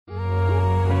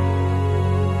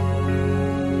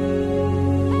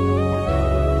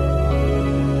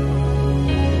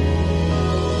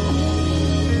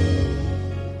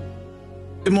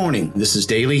Good morning. This is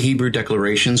Daily Hebrew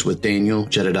Declarations with Daniel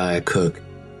Jedediah Cook.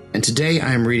 And today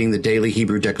I am reading the Daily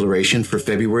Hebrew Declaration for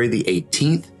February the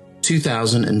 18th,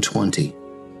 2020.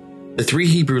 The three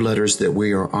Hebrew letters that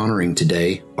we are honoring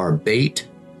today are Beit,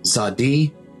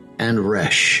 Zadi, and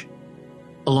Resh.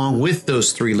 Along with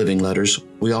those three living letters,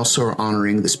 we also are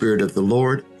honoring the Spirit of the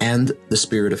Lord and the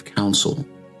Spirit of counsel.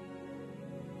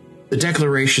 The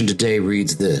declaration today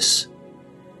reads this: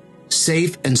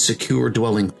 Safe and secure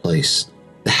dwelling place,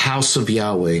 the house of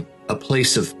Yahweh, a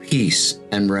place of peace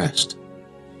and rest.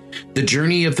 The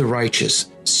journey of the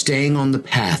righteous, staying on the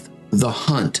path, the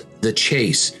hunt, the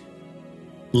chase,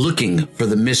 looking for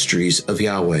the mysteries of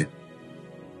Yahweh.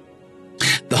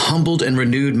 The humbled and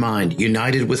renewed mind,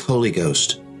 united with Holy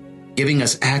Ghost, giving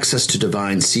us access to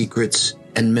divine secrets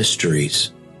and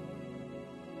mysteries.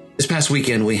 This past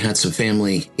weekend, we had some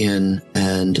family in,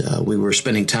 and we were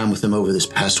spending time with them over this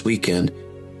past weekend.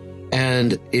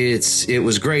 And it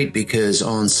was great because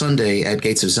on Sunday at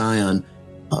Gates of Zion,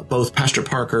 both Pastor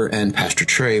Parker and Pastor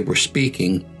Trey were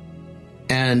speaking.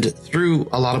 And through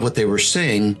a lot of what they were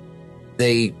saying,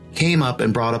 they came up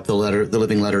and brought up the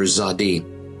living letter Zadi.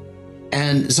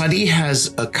 And Zadi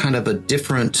has a kind of a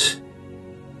different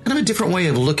way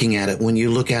of looking at it when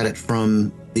you look at it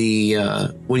from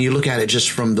just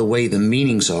from the way the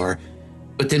meanings are.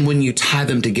 But then when you tie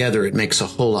them together, it makes a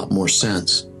whole lot more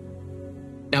sense.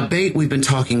 Now, Beit, we've been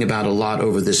talking about a lot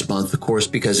over this month, of course,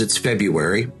 because it's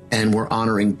February, and we're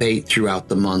honoring Beit throughout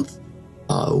the month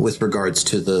with regards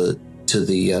to the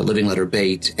living letter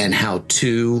Beit, and how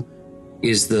 2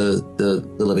 is the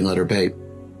living letter Beit.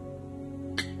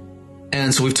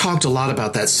 And so we've talked a lot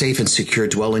about that safe and secure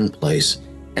dwelling place.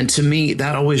 And to me,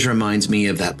 that always reminds me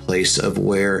of that place of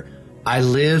where I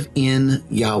live in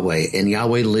Yahweh and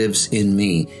Yahweh lives in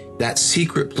me. That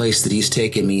secret place that he's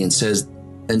taken me and said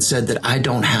that I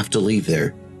don't have to leave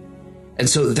there. And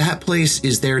so that place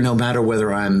is there no matter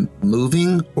whether I'm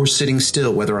moving or sitting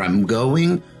still, whether I'm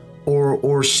going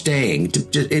or staying.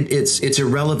 It's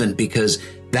irrelevant because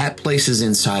that place is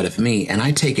inside of me and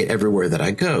I take it everywhere that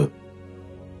I go.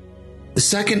 The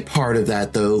second part of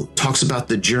that, though, talks about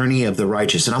the journey of the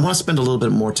righteous. And I want to spend a little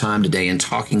bit more time today in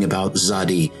talking about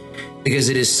Zadi, because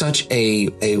it is such a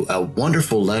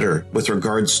wonderful letter with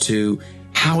regards to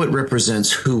how it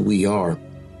represents who we are.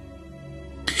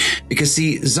 Because,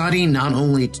 see, Zadi not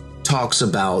only talks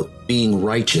about being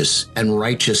righteous and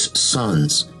righteous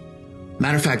sons.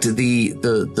 Matter of fact, the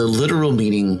literal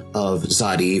meaning of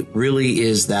Zadi really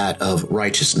is that of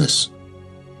righteousness.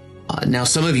 Now,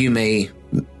 some of you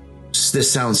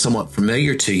this sounds somewhat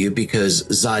familiar to you because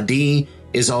Zadi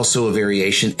is also a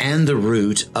variation and the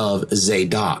root of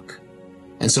Zadok.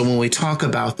 And so when we talk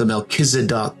about the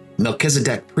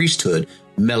Melchizedek priesthood,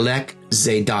 Melech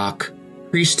Zadok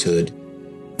priesthood,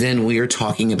 then we are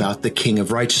talking about the King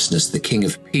of Righteousness, the King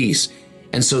of Peace.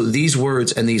 And so these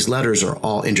words and these letters are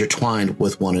all intertwined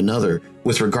with one another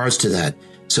with regards to that.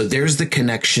 So there's the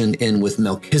connection in with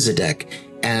Melchizedek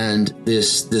and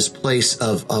this place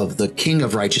of the King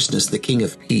of Righteousness, the King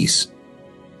of Peace.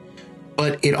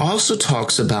 But it also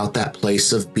talks about that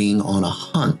place of being on a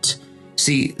hunt.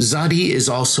 See, Zadi is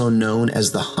also known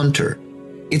as the hunter.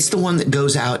 It's the one that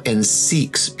goes out and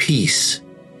seeks peace.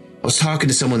 I was talking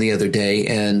to someone the other day,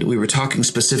 and we were talking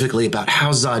specifically about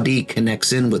how Zadi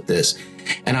connects in with this.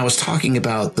 And I was talking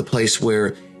about the place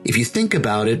where, if you think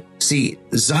about it, see,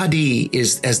 Zadi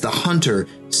is, as the hunter,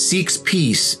 seeks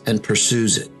peace and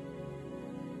pursues it.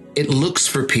 It looks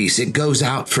for peace. It goes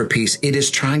out for peace. It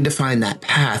is trying to find that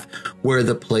path where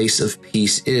the place of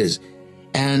peace is.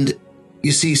 And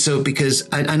you see, so because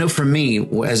I know for me,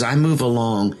 as I move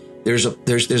along, there's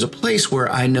a place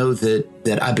where I know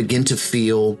that I begin to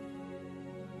feel,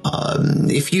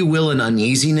 if you will, an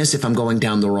uneasiness if I'm going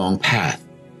down the wrong path.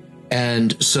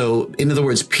 And so, in other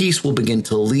words, peace will begin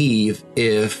to leave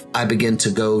if I begin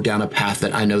to go down a path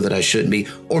that I know that I shouldn't be,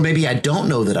 or maybe I don't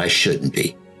know that I shouldn't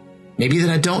be. Maybe that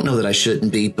I don't know that I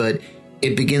shouldn't be, but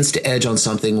it begins to edge on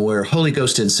something where Holy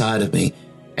Ghost inside of me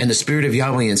and the Spirit of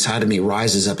Yahweh inside of me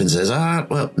rises up and says,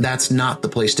 well, that's not the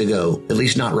place to go, at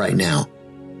least not right now.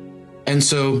 And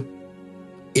so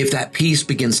if that peace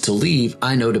begins to leave,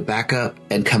 I know to back up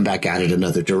and come back at it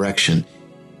another direction.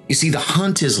 You see, the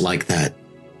hunt is like that.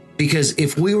 Because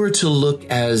if we were to look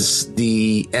as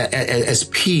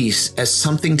peace as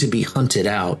something to be hunted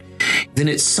out, then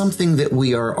it's something that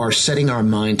we are setting our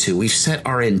mind to. We've set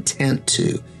our intent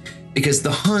to. Because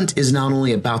the hunt is not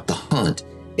only about the hunt,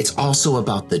 it's also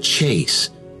about the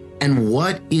chase. And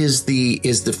what is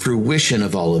the fruition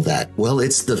of all of that? Well,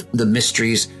 it's the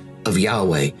mysteries of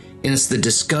Yahweh. And it's the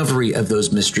discovery of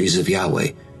those mysteries of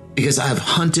Yahweh. because I've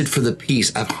hunted for the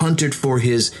peace. I've hunted for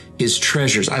his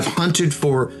treasures. I've hunted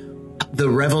for the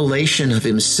revelation of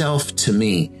himself to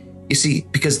me. You see,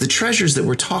 because the treasures that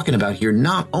we're talking about here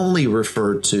not only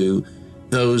refer to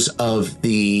those of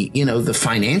the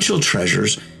financial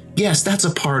treasures. Yes, that's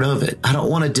a part of it. I don't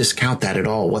want to discount that at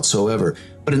all whatsoever.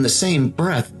 But in the same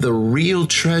breath, the real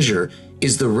treasure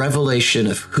is the revelation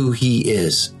of who he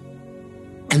is.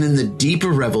 And then the deeper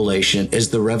revelation is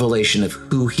the revelation of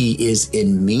who he is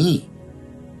in me.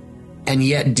 And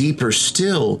yet deeper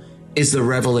still is the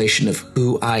revelation of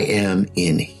who I am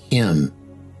in him.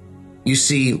 You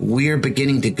see, we're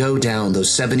beginning to go down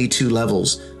those 72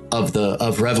 levels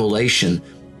of revelation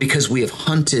because we have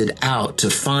hunted out to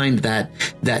find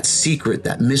that secret,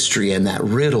 that mystery, and that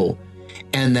riddle.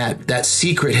 And that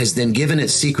secret has then given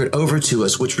its secret over to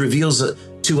us, which reveals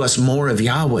to us more of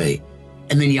Yahweh.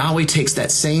 And then Yahweh takes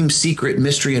that same secret,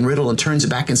 mystery, and riddle and turns it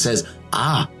back and says,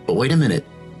 but wait a minute.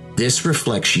 This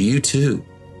reflects you too.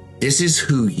 This is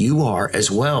who you are as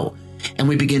well. And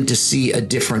we begin to see a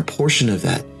different portion of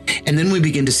that. And then we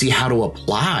begin to see how to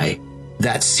apply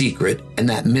that secret and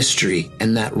that mystery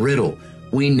and that riddle.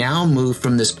 We now move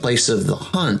from this place of the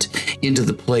hunt into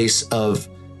the place of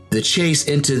the chase,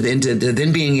 into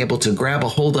then being able to grab a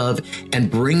hold of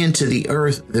and bring into the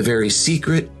earth the very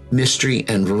secret, mystery,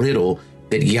 and riddle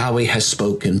that Yahweh has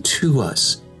spoken to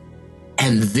us.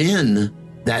 And then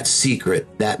that secret,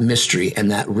 that mystery,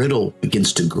 and that riddle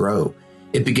begins to grow.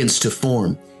 It begins to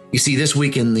form. You see, this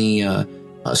week in the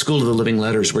School of the Living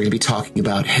Letters, we're going to be talking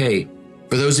about, hey,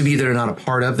 for those of you that are not a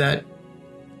part of that,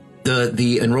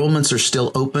 the enrollments are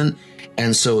still open.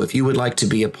 And so if you would like to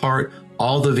be a part,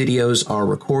 all the videos are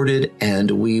recorded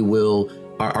and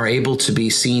are able to be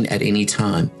seen at any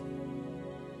time.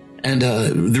 And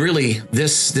really,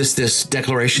 this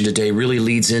declaration today really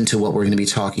leads into what we're going to be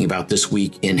talking about this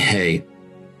week in Hay.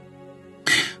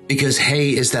 Because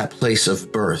Hay is that place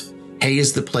of birth. Hay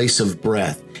is the place of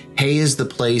breath. Hay is the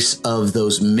place of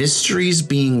those mysteries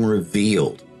being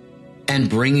revealed and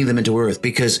bringing them into earth.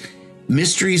 Because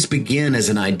mysteries begin as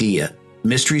an idea.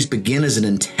 Mysteries begin as an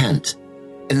intent.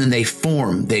 And then they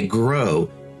form, they grow,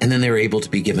 and then they're able to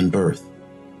be given birth.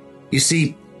 You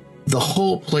see, the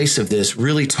whole place of this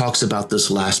really talks about this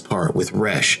last part with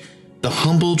Resh, the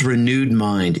humbled, renewed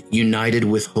mind united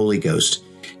with Holy Ghost,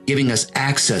 giving us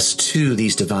access to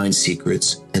these divine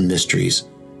secrets and mysteries.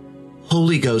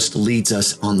 Holy Ghost leads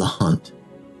us on the hunt.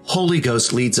 Holy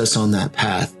Ghost leads us on that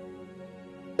path.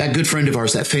 That good friend of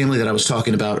ours, that family that I was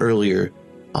talking about earlier,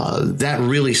 that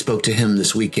really spoke to him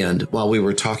this weekend while we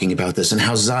were talking about this, and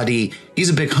how Zadi, he's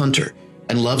a big hunter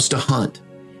and loves to hunt.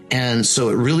 And so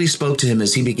it really spoke to him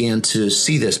as he began to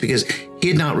see this, because he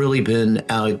had not really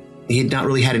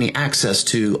had any access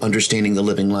to understanding the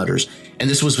Living Letters. And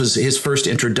this was his first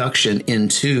introduction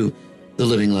into the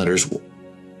Living Letters.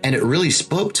 And it really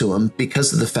spoke to him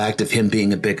because of the fact of him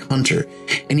being a big hunter.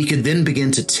 And he could then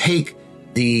begin to take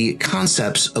the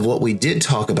concepts of what we did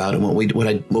talk about and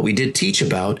what we did teach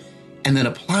about, and then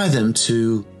apply them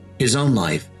to his own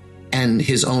life and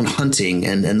his own hunting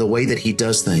and the way that he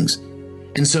does things.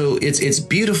 And so it's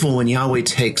beautiful when Yahweh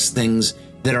takes things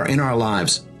that are in our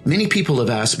lives. Many people have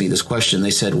asked me this question.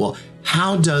 They said, well,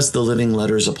 how does the Living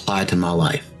Letters apply to my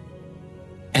life?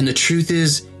 And the truth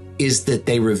is that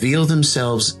they reveal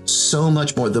themselves so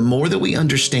much more. The more that we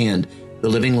understand the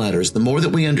Living Letters, the more that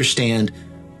we understand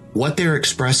what they're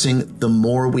expressing, the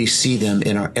more we see them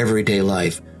in our everyday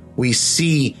life. We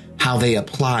see how they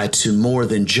apply to more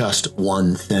than just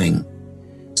one thing.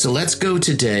 So let's go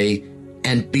today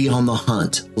and be on the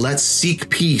hunt. Let's seek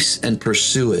peace and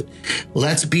pursue it.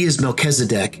 Let's be as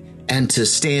Melchizedek and to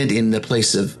stand in the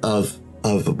place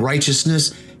of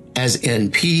righteousness, as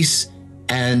in peace,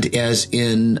 and as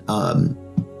in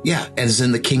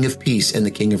the King of Peace and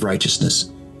the King of Righteousness.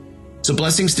 So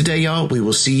blessings today, y'all. We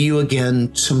will see you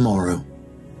again tomorrow.